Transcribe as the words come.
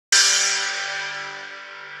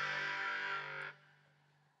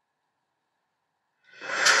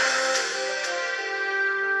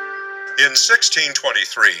In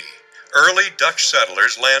 1623, early Dutch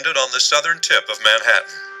settlers landed on the southern tip of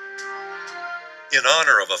Manhattan. In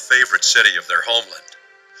honor of a favorite city of their homeland,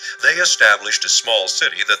 they established a small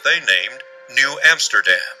city that they named New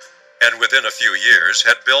Amsterdam, and within a few years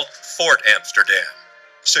had built Fort Amsterdam,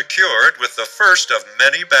 secured with the first of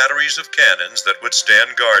many batteries of cannons that would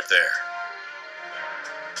stand guard there.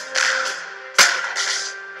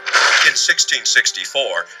 In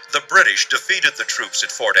 1664, the British defeated the troops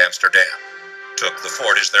at Fort Amsterdam, took the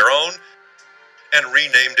fort as their own, and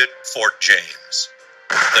renamed it Fort James.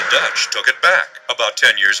 The Dutch took it back about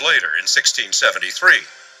 10 years later in 1673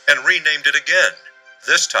 and renamed it again,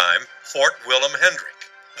 this time Fort Willem Hendrik,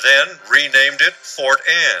 then renamed it Fort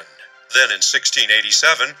Anne, then in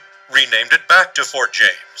 1687 renamed it back to Fort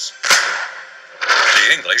James.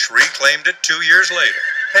 The English reclaimed it 2 years later,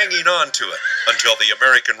 hanging on to it until the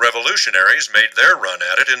American revolutionaries made their run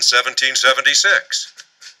at it in 1776.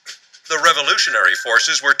 The revolutionary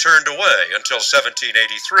forces were turned away until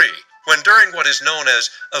 1783, when during what is known as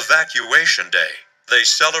Evacuation Day, they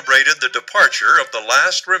celebrated the departure of the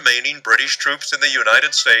last remaining British troops in the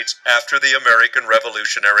United States after the American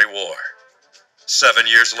Revolutionary War. 7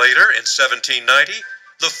 years later, in 1790,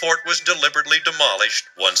 the fort was deliberately demolished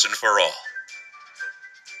once and for all.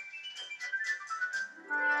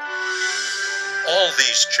 All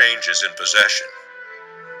these changes in possession,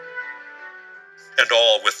 and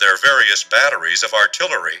all with their various batteries of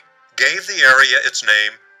artillery, gave the area its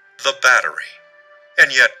name, the Battery.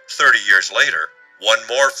 And yet, 30 years later, one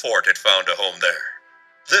more fort had found a home there.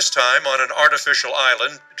 This time on an artificial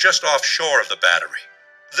island just offshore of the Battery.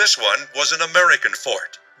 This one was an American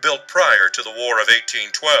fort, built prior to the War of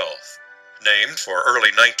 1812. Named for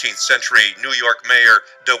early 19th century New York Mayor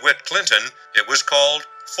DeWitt Clinton, it was called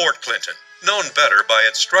Fort Clinton, known better by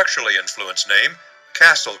its structurally influenced name,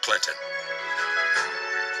 Castle Clinton.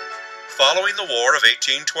 Following the War of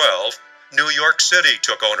 1812, New York City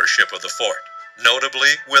took ownership of the fort, notably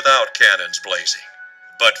without cannons blazing,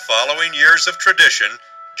 but following years of tradition,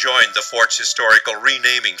 joined the fort's historical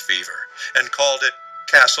renaming fever and called it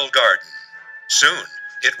Castle Garden. Soon,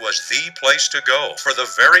 it was the place to go for the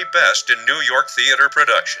very best in New York theater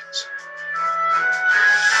productions.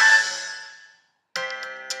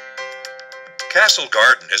 Castle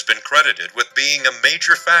Garden has been credited with being a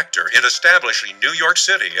major factor in establishing New York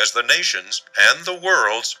City as the nation's and the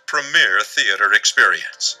world's premier theater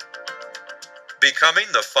experience. Becoming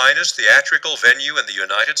the finest theatrical venue in the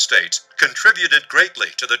United States contributed greatly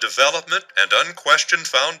to the development and unquestioned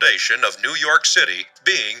foundation of New York City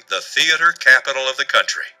being the theater capital of the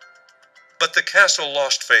country. But the castle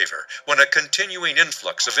lost favor when a continuing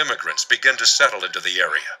influx of immigrants began to settle into the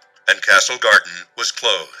area, and Castle Garden was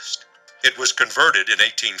closed. It was converted in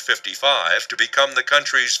 1855 to become the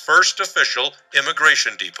country's first official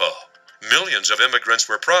immigration depot. Millions of immigrants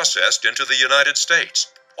were processed into the United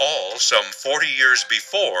States, all some 40 years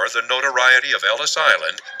before the notoriety of Ellis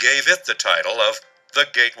Island gave it the title of the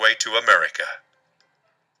Gateway to America.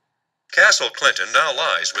 Castle Clinton now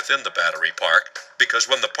lies within the Battery Park because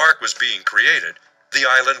when the park was being created, the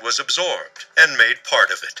island was absorbed and made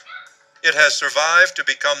part of it. It has survived to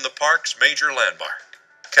become the park's major landmark,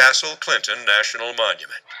 Castle Clinton National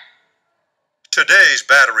Monument. Today's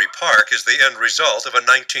Battery Park is the end result of a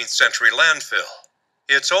 19th century landfill.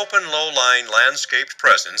 Its open, low-lying, landscaped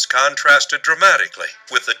presence contrasted dramatically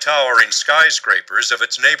with the towering skyscrapers of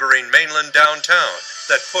its neighboring mainland downtown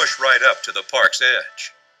that push right up to the park's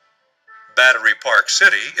edge. Battery Park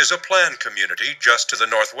City is a planned community just to the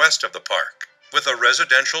northwest of the park, with a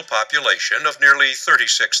residential population of nearly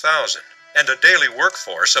 36,000 and a daily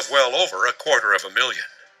workforce of well over 250,000.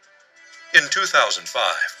 In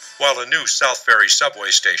 2005, while a new South Ferry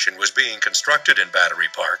subway station was being constructed in Battery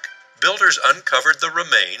Park, builders uncovered the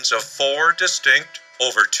remains of 4 distinct,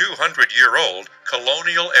 over 200-year-old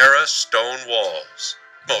colonial-era stone walls,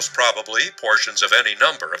 most probably portions of any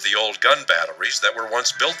number of the old gun batteries that were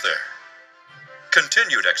once built there.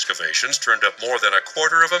 Continued excavations turned up more than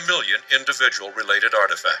 250,000 individual-related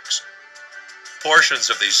artifacts. Portions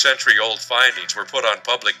of these century-old findings were put on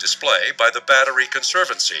public display by the Battery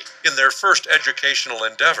Conservancy in their first educational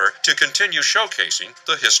endeavor to continue showcasing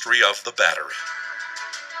the history of the Battery.